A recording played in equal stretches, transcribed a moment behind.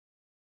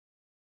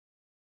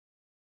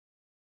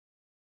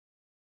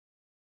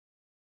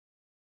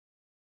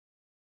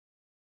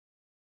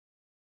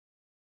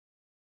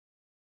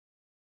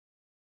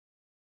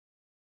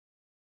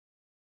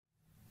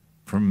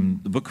from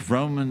the book of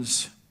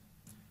Romans,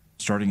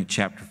 starting at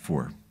chapter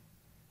 4.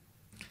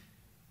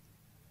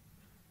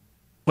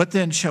 What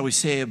then shall we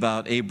say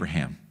about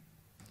Abraham,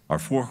 our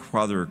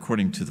forefather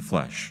according to the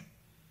flesh?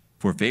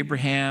 For if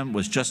Abraham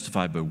was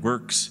justified by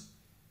works,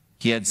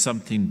 he had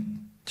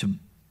something to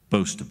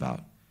boast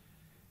about,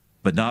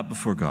 but not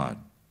before God.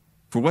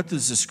 For what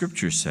does the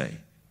scripture say?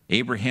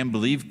 Abraham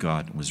believed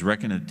God and was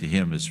reckoned to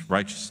him as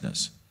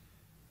righteousness.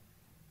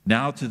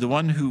 Now to the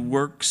one who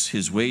works,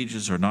 his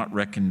wages are not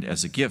reckoned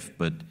as a gift,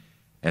 but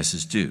as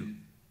his due.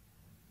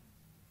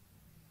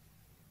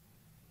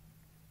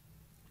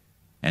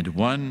 And to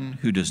one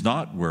who does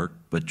not work,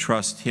 but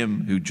trusts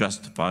him who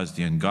justifies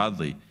the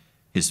ungodly,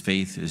 his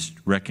faith is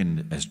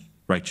reckoned as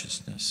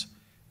righteousness.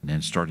 And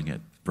then starting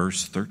at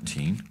verse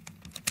 13.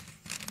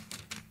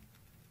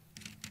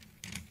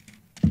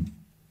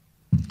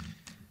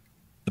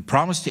 The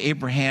promise to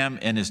Abraham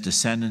and his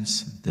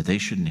descendants that they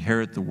should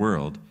inherit the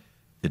world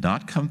did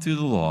not come through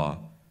the law,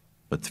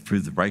 but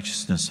through the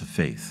righteousness of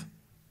faith.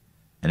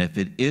 And if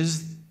it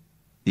is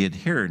the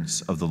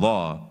adherents of the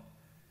law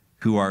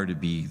who are to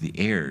be the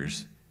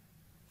heirs,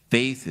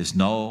 faith is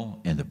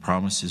null and the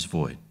promise is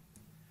void.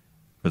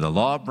 For the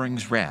law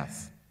brings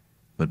wrath,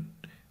 but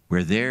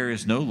where there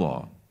is no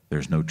law, there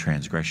is no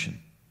transgression.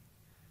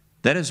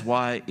 That is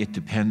why it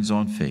depends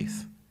on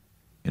faith,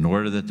 in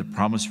order that the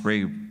promise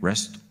may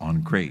rest on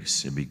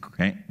grace and be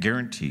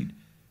guaranteed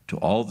to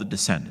all the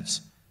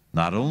descendants,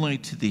 not only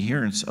to the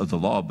adherents of the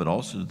law, but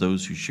also to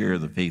those who share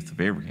the faith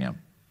of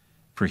Abraham.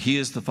 For he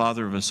is the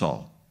father of us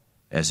all,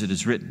 as it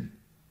is written,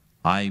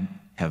 I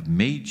have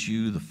made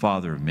you the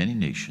father of many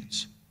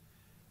nations,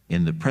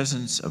 in the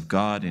presence of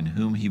God in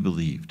whom he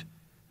believed,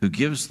 who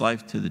gives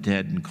life to the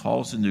dead and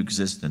calls into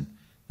existence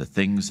the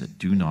things that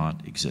do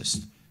not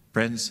exist.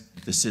 Friends,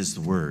 this is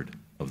the word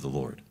of the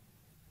Lord.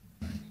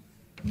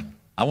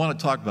 I want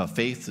to talk about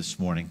faith this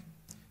morning.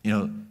 You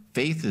know,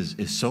 faith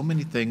is so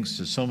many things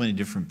to so many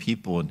different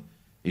people and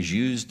is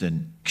used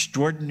in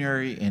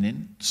extraordinary and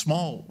in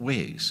small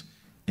ways.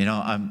 You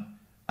know,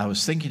 I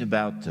was thinking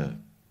about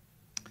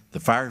the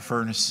fire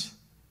furnace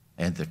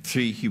and the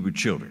 3 Hebrew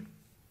children.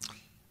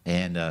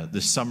 And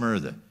this summer,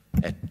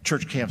 at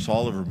church camps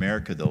all over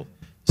America, they'll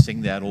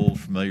sing that old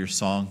familiar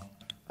song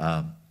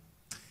about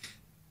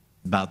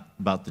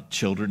the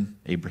children,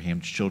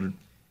 Abraham's children,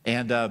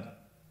 and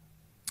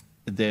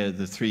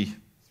the three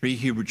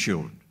Hebrew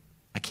children.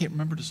 I can't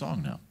remember the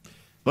song now.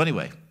 But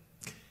anyway,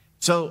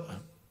 so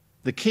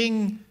the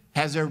king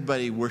has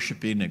everybody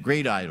worshiping a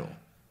great idol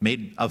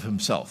made of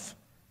himself.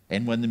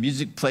 And when the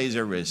music plays,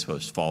 everybody's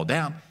supposed to fall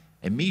down.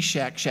 And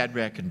Meshach,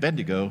 Shadrach, and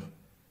Abednego,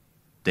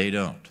 they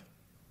don't.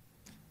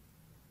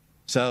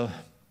 So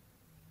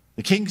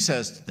the king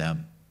says to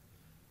them,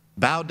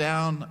 bow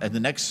down, and the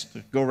next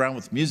go around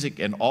with music,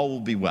 and all will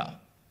be well.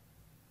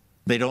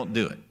 They don't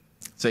do it.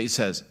 So he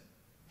says,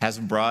 has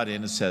them brought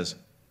in and says,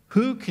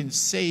 who can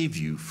save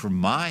you from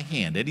my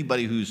hand?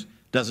 Anybody who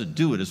doesn't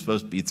do it is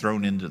supposed to be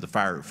thrown into the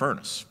fiery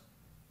furnace.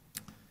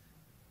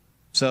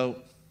 So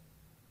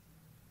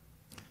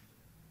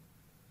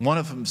one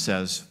of them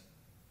says,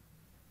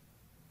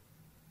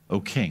 O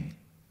king,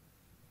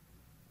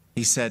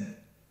 he said,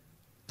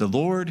 the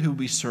Lord who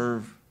we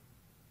serve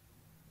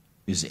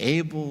is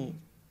able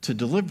to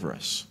deliver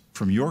us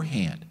from your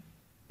hand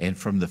and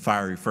from the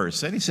fiery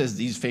furnace. Then he says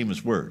these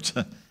famous words,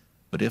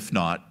 but if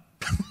not,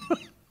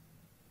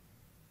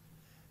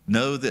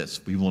 know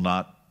this, we will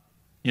not,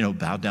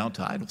 bow down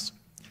to idols.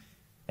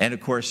 And of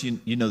course,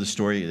 you know the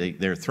story.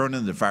 They're thrown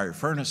into the fiery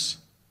furnace.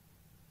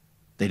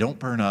 They don't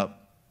burn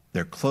up.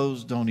 Their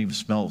clothes don't even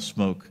smell of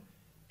smoke,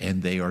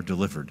 and they are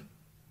delivered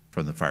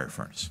from the fire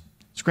furnace.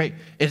 It's great.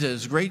 It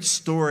is a great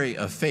story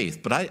of faith,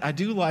 but I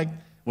do like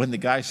when the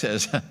guy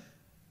says,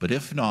 but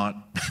if not,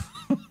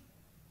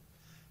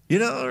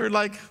 or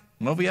like,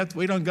 well, we have to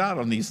wait on God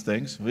on these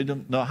things. We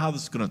don't know how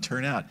this is going to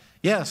turn out.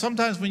 Yeah,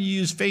 sometimes when you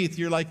use faith,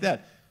 you're like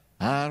that.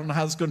 I don't know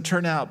how this is going to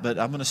turn out, but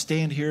I'm going to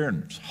stand here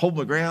and hold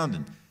my ground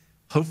and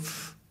hope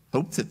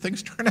that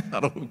things turn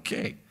out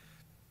okay.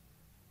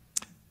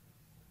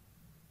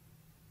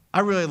 I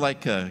really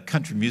like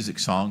country music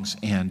songs,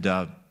 and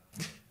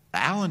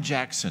Alan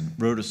Jackson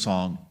wrote a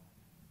song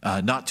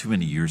not too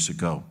many years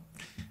ago,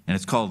 and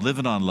it's called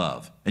Living on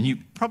Love. And you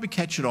probably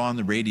catch it on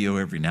the radio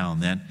every now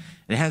and then.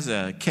 It has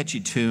a catchy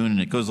tune,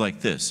 and it goes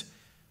like this.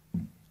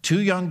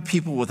 2 young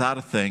people without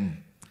a thing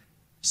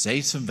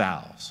say some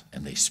vows,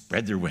 and they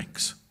spread their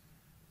wings.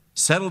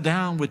 Settle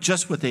down with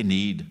just what they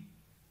need,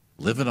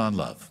 living on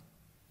love.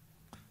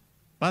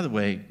 By the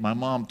way, my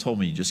mom told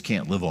me you just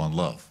can't live on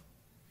love.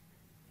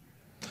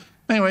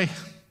 Anyway,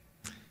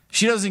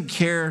 she doesn't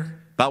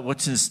care about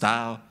what's in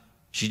style.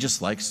 She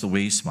just likes the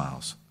way he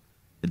smiles.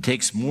 It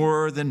takes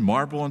more than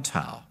marble and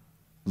tile,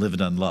 living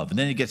on love. And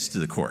then he gets to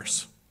the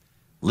chorus.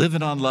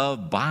 Living on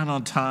love, buying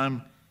on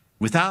time.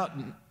 Without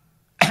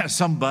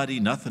somebody,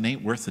 nothing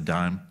ain't worth a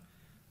dime.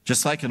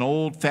 Just like an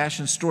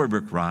old-fashioned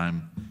storybook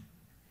rhyme,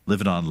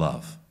 living on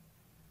love.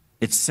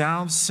 It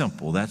sounds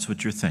simple, that's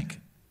what you're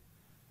thinking.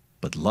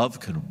 But love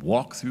can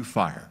walk through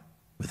fire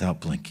without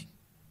blinking.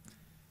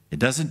 It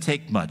doesn't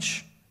take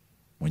much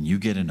when you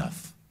get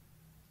enough,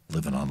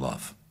 living on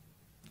love.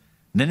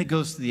 And then it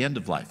goes to the end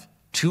of life.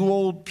 Two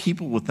old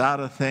people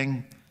without a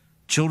thing,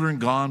 children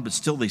gone, but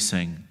still they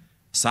sing,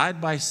 side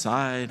by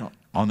side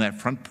on that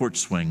front porch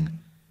swing,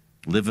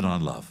 living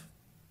on love.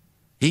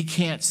 He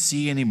can't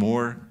see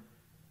anymore,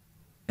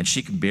 and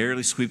she can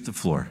barely sweep the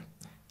floor.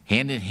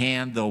 Hand in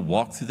hand, they'll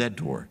walk through that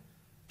door,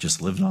 just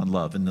living on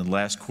love. In the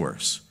last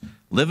chorus,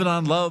 living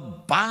on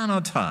love, buying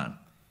on time.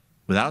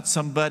 Without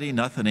somebody,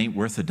 nothing ain't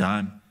worth a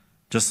dime.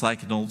 Just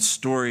like an old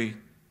story,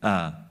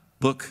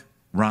 book,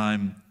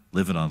 rhyme,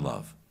 living on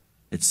love.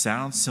 It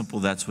sounds simple,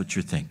 that's what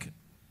you're thinking.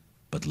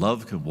 But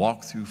love can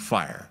walk through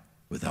fire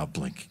without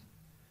blinking.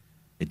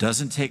 It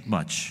doesn't take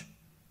much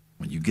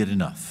when you get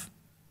enough,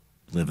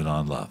 living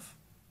on love.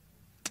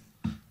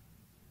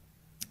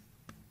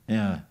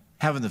 Yeah,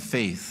 having the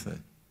faith that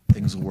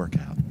things will work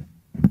out.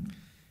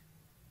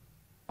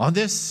 On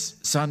this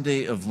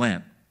Sunday of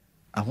Lent,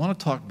 I want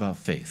to talk about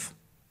faith.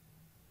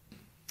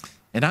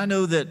 And I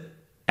know that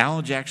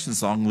Alan Jackson's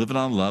song, Living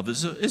on Love,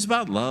 is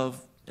about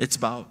love. It's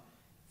about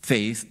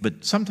faith,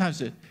 but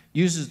sometimes it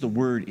uses the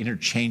word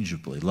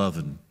interchangeably, love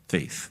and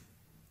faith.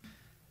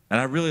 And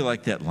I really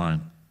like that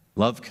line,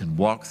 love can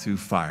walk through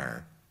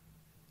fire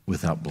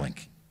without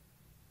blinking.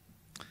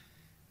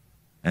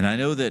 And I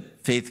know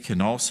that faith can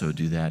also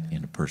do that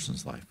in a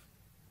person's life.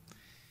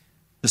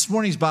 This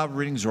morning's Bible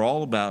readings are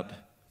all about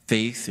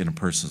faith in a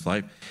person's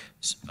life.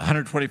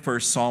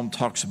 121st Psalm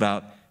talks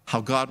about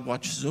how God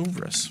watches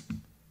over us.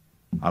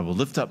 I will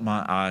lift up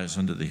my eyes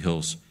unto the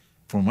hills.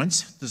 From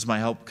whence does my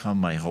help come?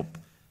 My help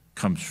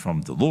comes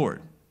from the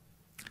Lord,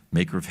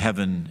 maker of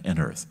heaven and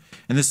earth.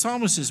 And the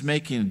psalmist is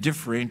making a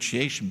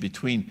differentiation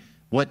between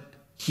what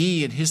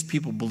he and his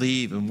people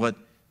believe and what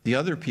the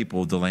other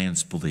people of the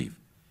lands believe.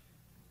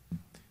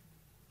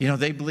 You know,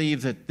 they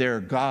believe that they're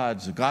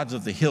gods, the gods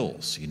of the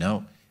hills, you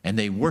know, and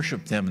they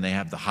worship them and they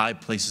have the high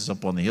places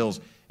up on the hills.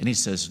 And he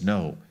says,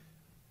 no,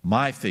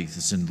 my faith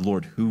is in the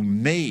Lord who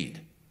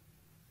made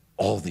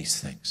all these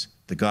things,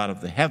 the God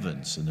of the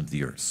heavens and of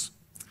the earth.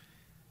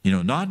 You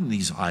know, not in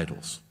these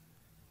idols.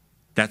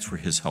 That's where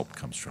his help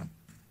comes from.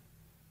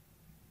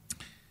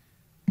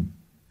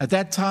 At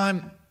that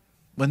time,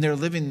 when they're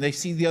living, they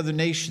see the other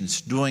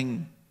nations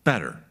doing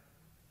better.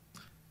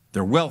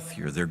 They're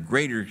wealthier, they're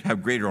greater,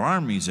 have greater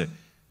armies.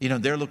 You know,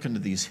 they're looking to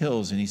these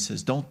hills, and he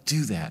says, don't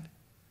do that.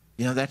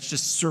 You know, that's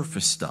just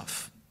surface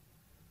stuff.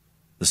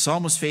 The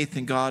psalmist's faith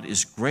in God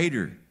is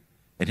greater,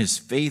 and his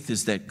faith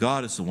is that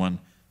God is the one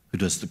who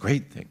does the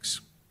great things,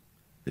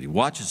 that he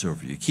watches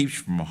over you, keeps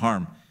you from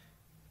harm,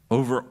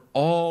 over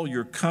all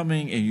your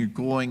coming and your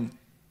going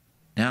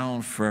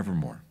now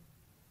forevermore.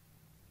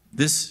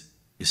 This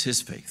is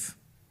his faith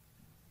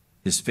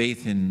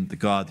in the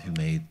God who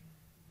made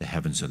the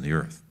heavens and the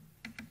earth.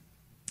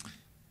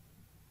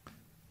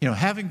 You know,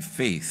 having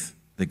faith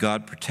that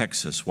God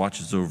protects us,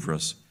 watches over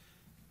us,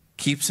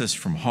 keeps us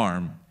from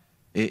harm,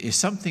 is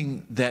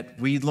something that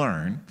we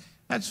learn.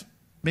 That's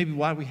maybe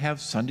why we have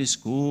Sunday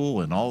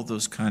school and all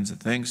those kinds of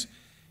things.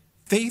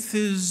 Faith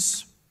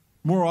is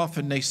more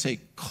often, they say,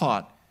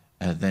 caught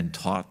than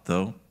taught,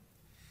 though.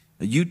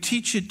 You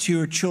teach it to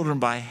your children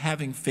by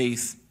having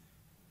faith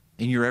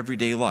in your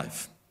everyday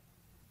life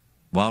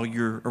while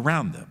you're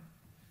around them.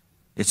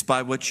 It's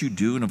by what you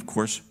do and, of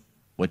course,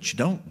 what you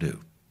don't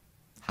do.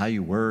 How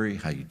you worry,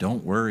 how you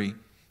don't worry,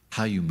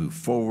 how you move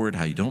forward,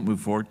 how you don't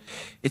move forward.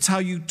 It's how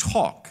you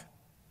talk,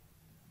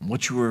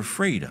 what you are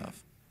afraid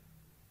of,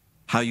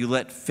 how you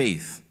let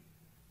faith,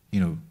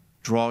 you know,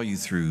 draw you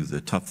through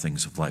the tough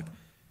things of life.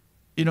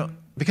 You know,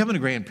 becoming a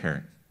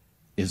grandparent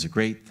is a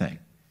great thing.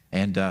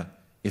 And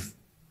if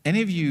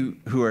any of you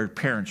who are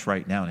parents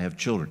right now and have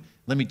children,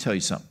 let me tell you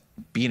something.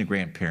 Being a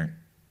grandparent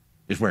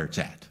is where it's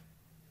at.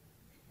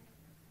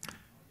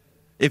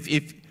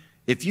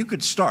 If you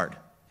could start,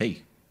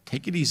 hey,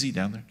 take it easy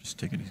down there. Just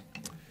take it easy.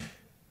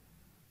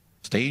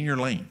 Stay in your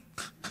lane.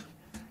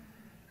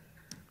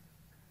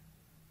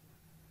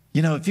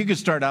 You know, if you could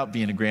start out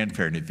being a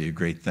grandparent, it'd be a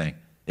great thing.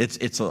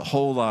 It's a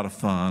whole lot of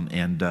fun,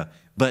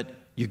 but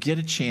you get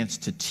a chance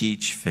to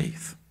teach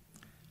faith,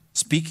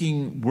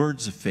 speaking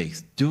words of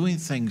faith, doing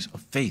things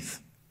of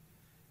faith.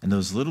 And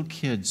those little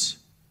kids,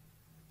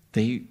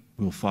 they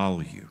will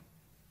follow you.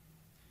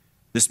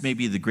 This may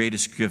be the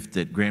greatest gift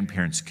that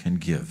grandparents can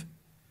give,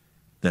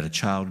 that a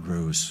child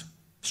grows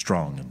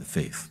strong in the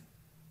faith.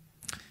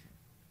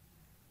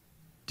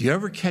 Do you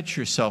ever catch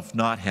yourself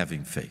not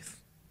having faith?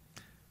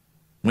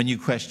 When you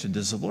question,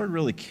 does the Lord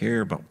really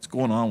care about what's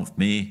going on with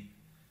me?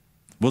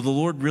 Will the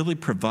Lord really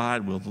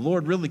provide? Will the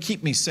Lord really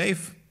keep me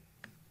safe?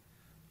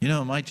 You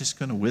know, am I just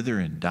going to wither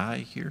and die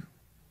here?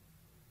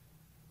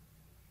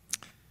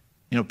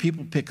 You know,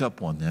 people pick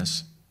up on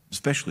this,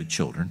 especially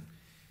children.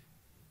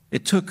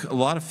 It took a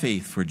lot of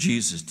faith for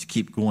Jesus to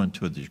keep going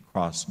to the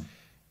cross.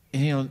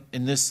 And, you know,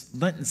 in this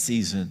Lenten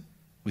season,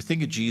 we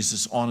think of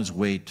Jesus on his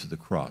way to the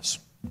cross.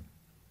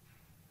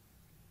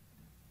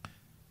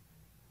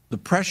 The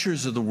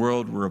pressures of the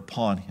world were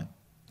upon him.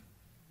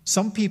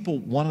 Some people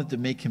wanted to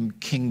make him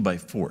king by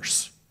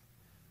force.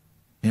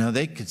 You know,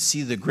 they could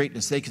see the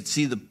greatness, they could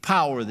see the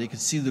power, they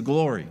could see the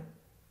glory.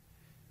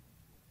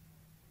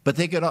 But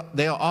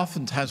they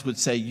oftentimes would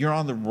say, you're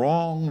on the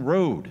wrong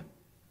road.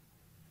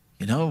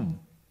 You know,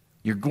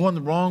 you're going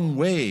the wrong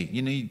way.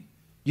 You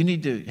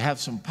need to have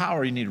some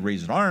power. You need to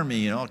raise an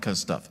army and all kind of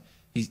stuff.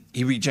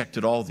 He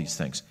rejected all these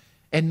things.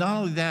 And not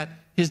only that,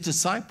 his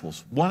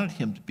disciples wanted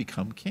him to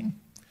become king.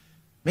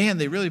 Man,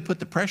 they really put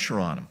the pressure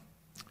on him.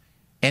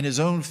 And his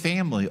own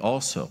family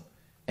also.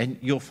 And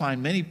you'll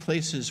find many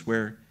places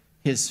where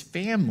his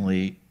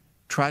family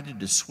tried to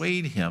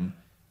dissuade him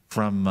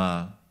from,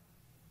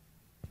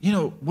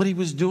 what he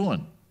was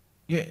doing.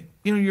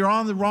 You're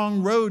on the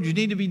wrong road. You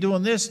need to be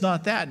doing this,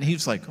 not that. And he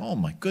was like, oh,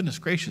 my goodness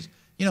gracious.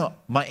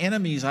 My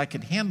enemies I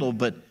can handle,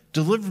 but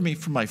deliver me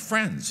from my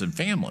friends and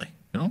family,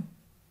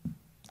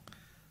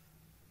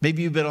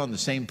 Maybe you've been on the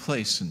same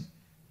place, and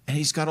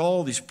he's got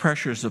all these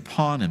pressures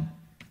upon him.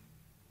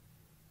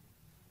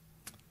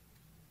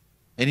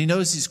 And he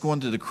knows he's going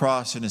to the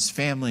cross, and his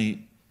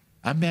family,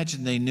 I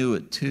imagine they knew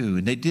it too,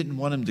 and they didn't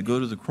want him to go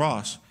to the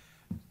cross,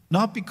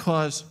 not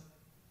because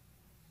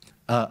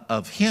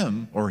of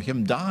him or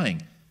him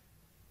dying.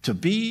 To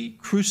be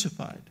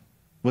crucified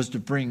was to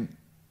bring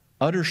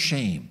utter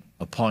shame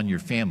upon your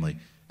family.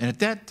 And at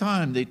that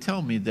time, they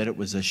tell me that it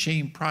was a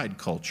shame-pride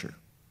culture,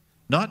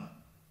 not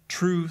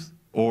truth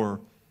or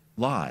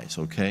lies,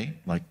 okay,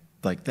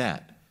 like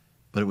that.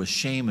 But it was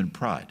shame and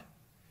pride.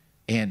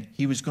 And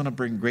he was going to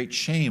bring great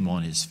shame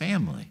on his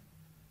family.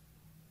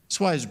 That's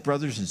why his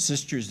brothers and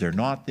sisters, they're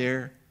not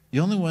there.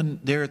 The only one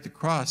there at the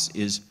cross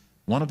is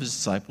one of his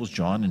disciples,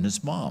 John, and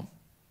his mom.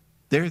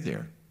 They're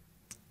there.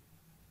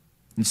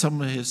 And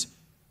some of his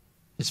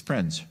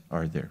friends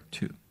are there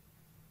too.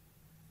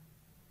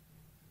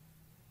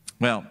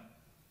 Well,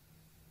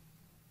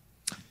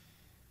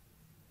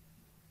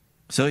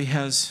 so he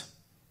has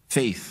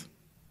faith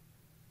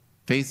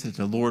that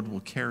the Lord will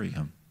carry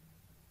him,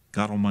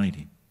 God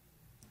Almighty.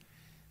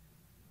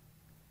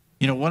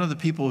 One of the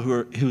people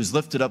who is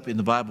lifted up in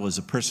the Bible as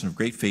a person of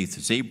great faith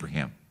is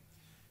Abraham.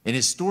 And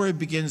his story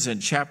begins in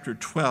chapter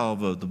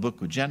 12 of the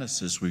book of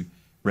Genesis. We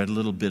read a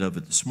little bit of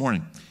it this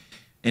morning.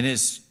 And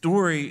his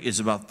story is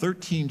about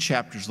 13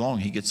 chapters long.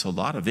 He gets a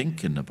lot of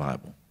ink in the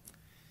Bible.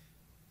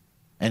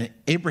 And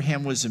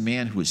Abraham was a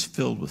man who was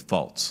filled with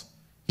faults.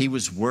 He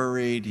was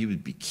worried he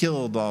would be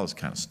killed, all this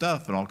kind of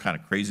stuff, and all kind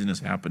of craziness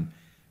happened.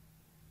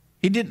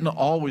 He didn't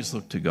always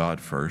look to God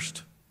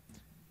first,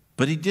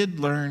 but he did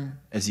learn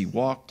as he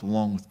walked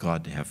along with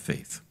God to have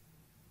faith.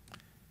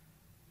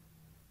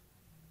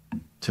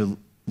 To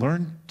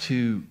learn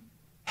to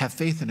have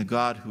faith in a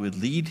God who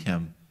would lead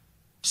him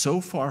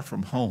so far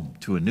from home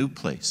to a new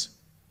place,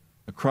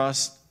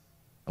 across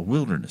a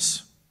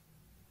wilderness.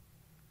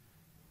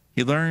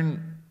 He learned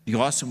the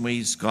awesome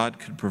ways God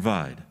could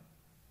provide.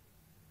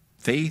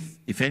 Faith,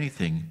 if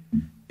anything,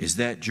 is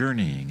that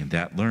journeying and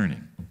that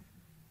learning.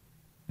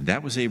 And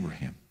that was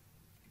Abraham.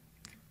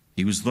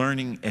 He was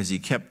learning as he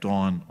kept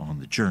on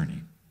the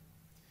journey.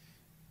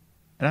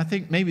 And I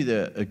think maybe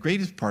the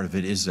greatest part of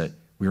it is that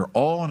we're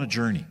all on a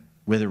journey,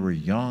 whether we're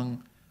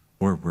young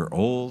or we're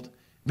old.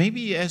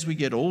 Maybe as we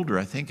get older,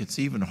 I think it's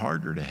even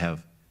harder to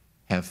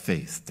have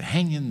faith, to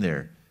hang in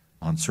there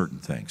on certain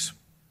things.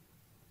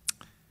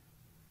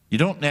 You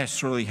don't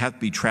necessarily have to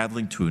be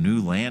traveling to a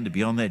new land to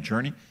be on that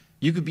journey.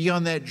 You could be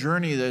on that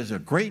journey. There's a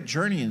great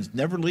journey and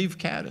never leave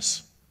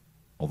Cadiz.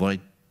 Although I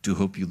do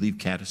hope you leave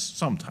Cadiz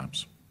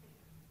sometimes.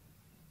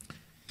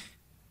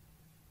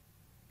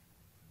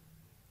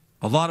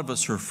 A lot of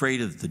us are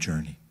afraid of the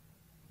journey,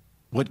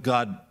 what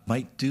God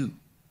might do,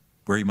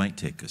 where he might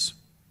take us.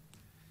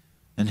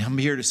 And I'm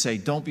here to say,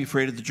 don't be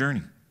afraid of the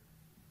journey.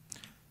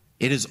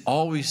 It is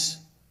always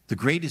the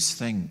greatest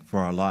thing for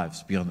our lives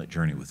to be on that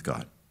journey with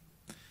God.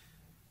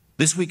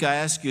 This week, I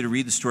ask you to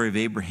read the story of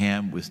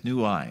Abraham with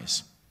new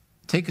eyes.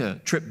 Take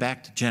a trip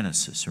back to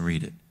Genesis and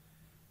read it.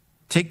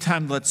 Take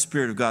time to let the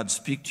Spirit of God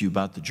speak to you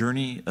about the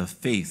journey of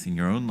faith in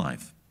your own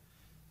life.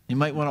 You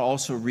might want to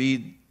also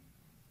read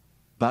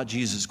about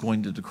Jesus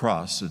going to the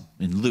cross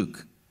in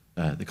Luke.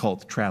 They call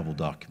it the travel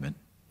document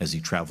as he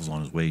travels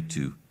on his way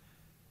to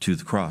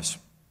the cross.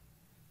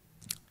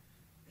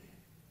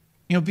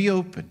 Be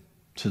open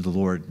to the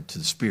Lord and to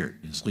the Spirit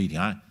in his leading.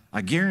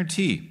 I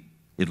guarantee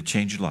it'll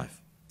change your life.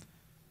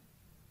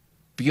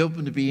 Be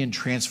open to being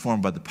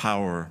transformed by the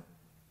power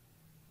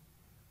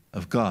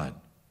of God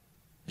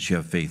as you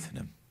have faith in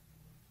him.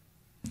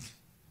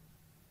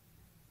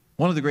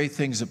 One of the great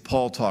things that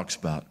Paul talks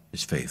about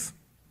is faith.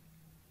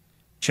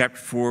 Chapter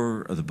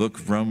 4 of the book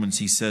of Romans,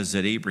 he says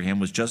that Abraham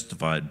was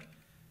justified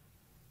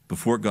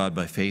before God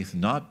by faith,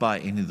 not by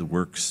any of the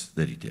works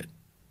that he did.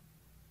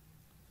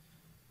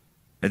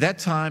 At that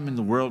time in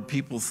the world,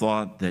 people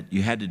thought that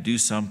you had to do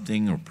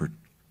something or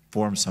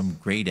perform some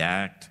great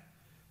act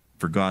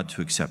for God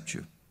to accept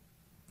you.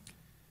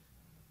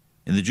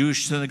 In the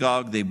Jewish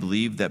synagogue, they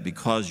believed that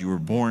because you were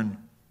born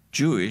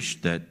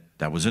Jewish, that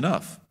was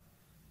enough.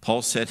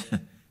 Paul said,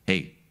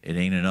 hey, it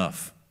ain't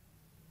enough.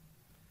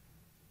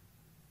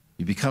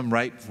 You become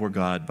right before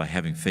God by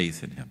having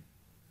faith in him,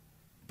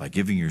 by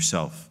giving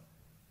yourself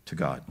to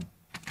God.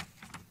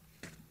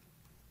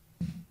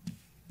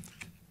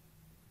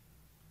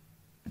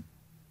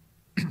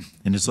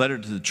 In his letter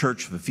to the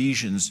church of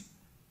Ephesians,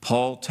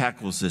 Paul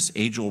tackles this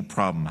age-old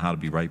problem, how to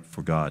be right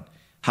before God,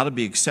 how to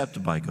be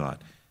accepted by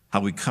God,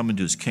 how we come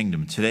into his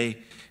kingdom. Today,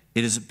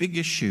 it is a big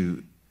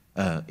issue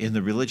in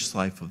the religious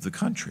life of the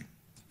country.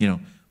 You know,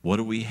 what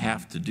do we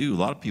have to do? A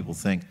lot of people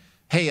think,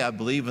 hey, I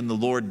believe in the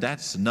Lord,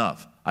 that's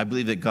enough. I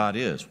believe that God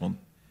is. Well,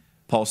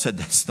 Paul said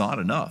that's not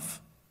enough.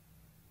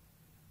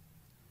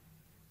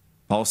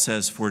 Paul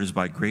says, for it is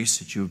by grace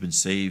that you have been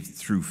saved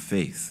through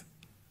faith.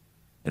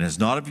 And it's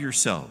not of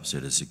yourselves,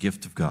 it is a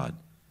gift of God,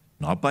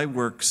 not by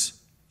works,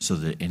 so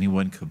that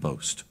anyone could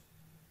boast.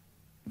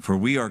 For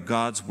we are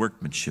God's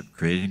workmanship,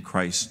 created in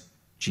Christ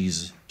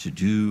Jesus to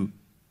do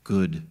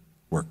good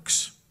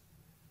works,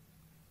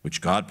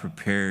 which God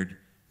prepared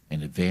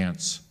in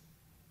advance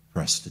for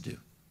us to do.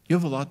 You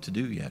have a lot to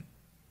do yet.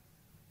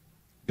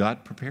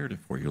 God prepared it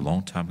for you a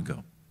long time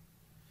ago.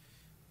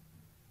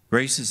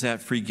 Grace is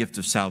that free gift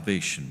of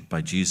salvation by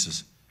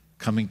Jesus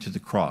coming to the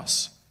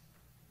cross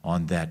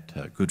on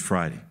that Good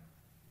Friday.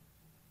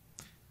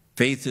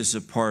 Faith is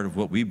a part of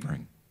what we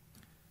bring.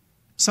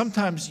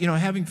 Sometimes,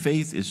 having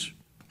faith is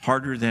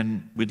harder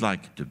than we'd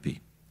like it to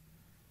be.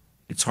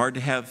 It's hard to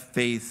have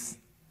faith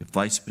if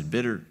life's been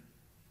bitter,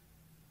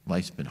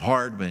 life's been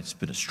hard, when it's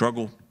been a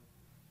struggle,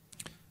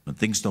 when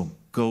things don't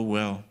go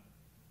well,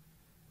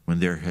 when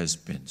there has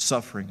been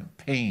suffering and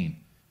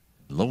pain,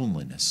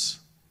 loneliness.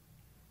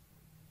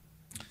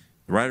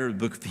 The writer of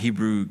the book of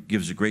Hebrews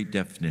gives a great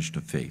definition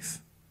of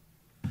faith.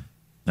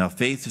 Now,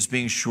 faith is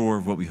being sure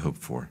of what we hope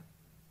for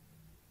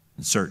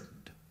and certain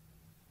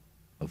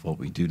of what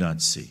we do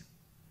not see.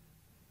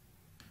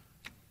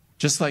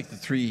 Just like the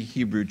 3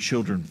 Hebrew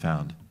children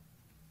found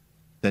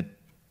that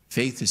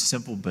faith is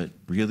simple but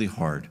really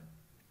hard.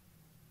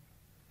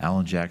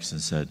 Alan Jackson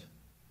said,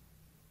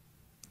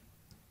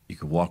 you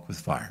can walk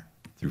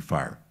through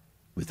fire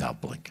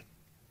without blinking.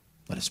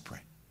 Let us pray.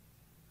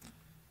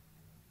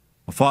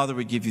 Well, Father,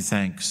 we give you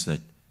thanks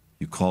that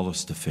you call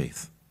us to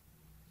faith,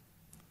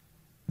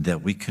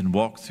 that we can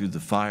walk through the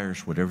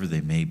fires, whatever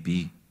they may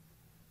be,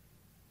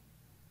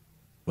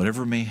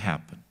 whatever may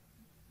happen.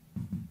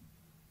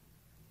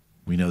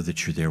 We know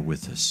that you're there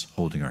with us,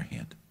 holding our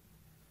hand.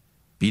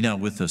 Be now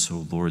with us,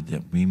 O Lord,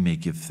 that we may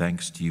give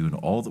thanks to you in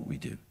all that we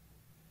do.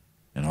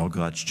 And all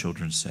God's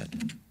children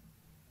said,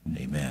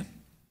 amen.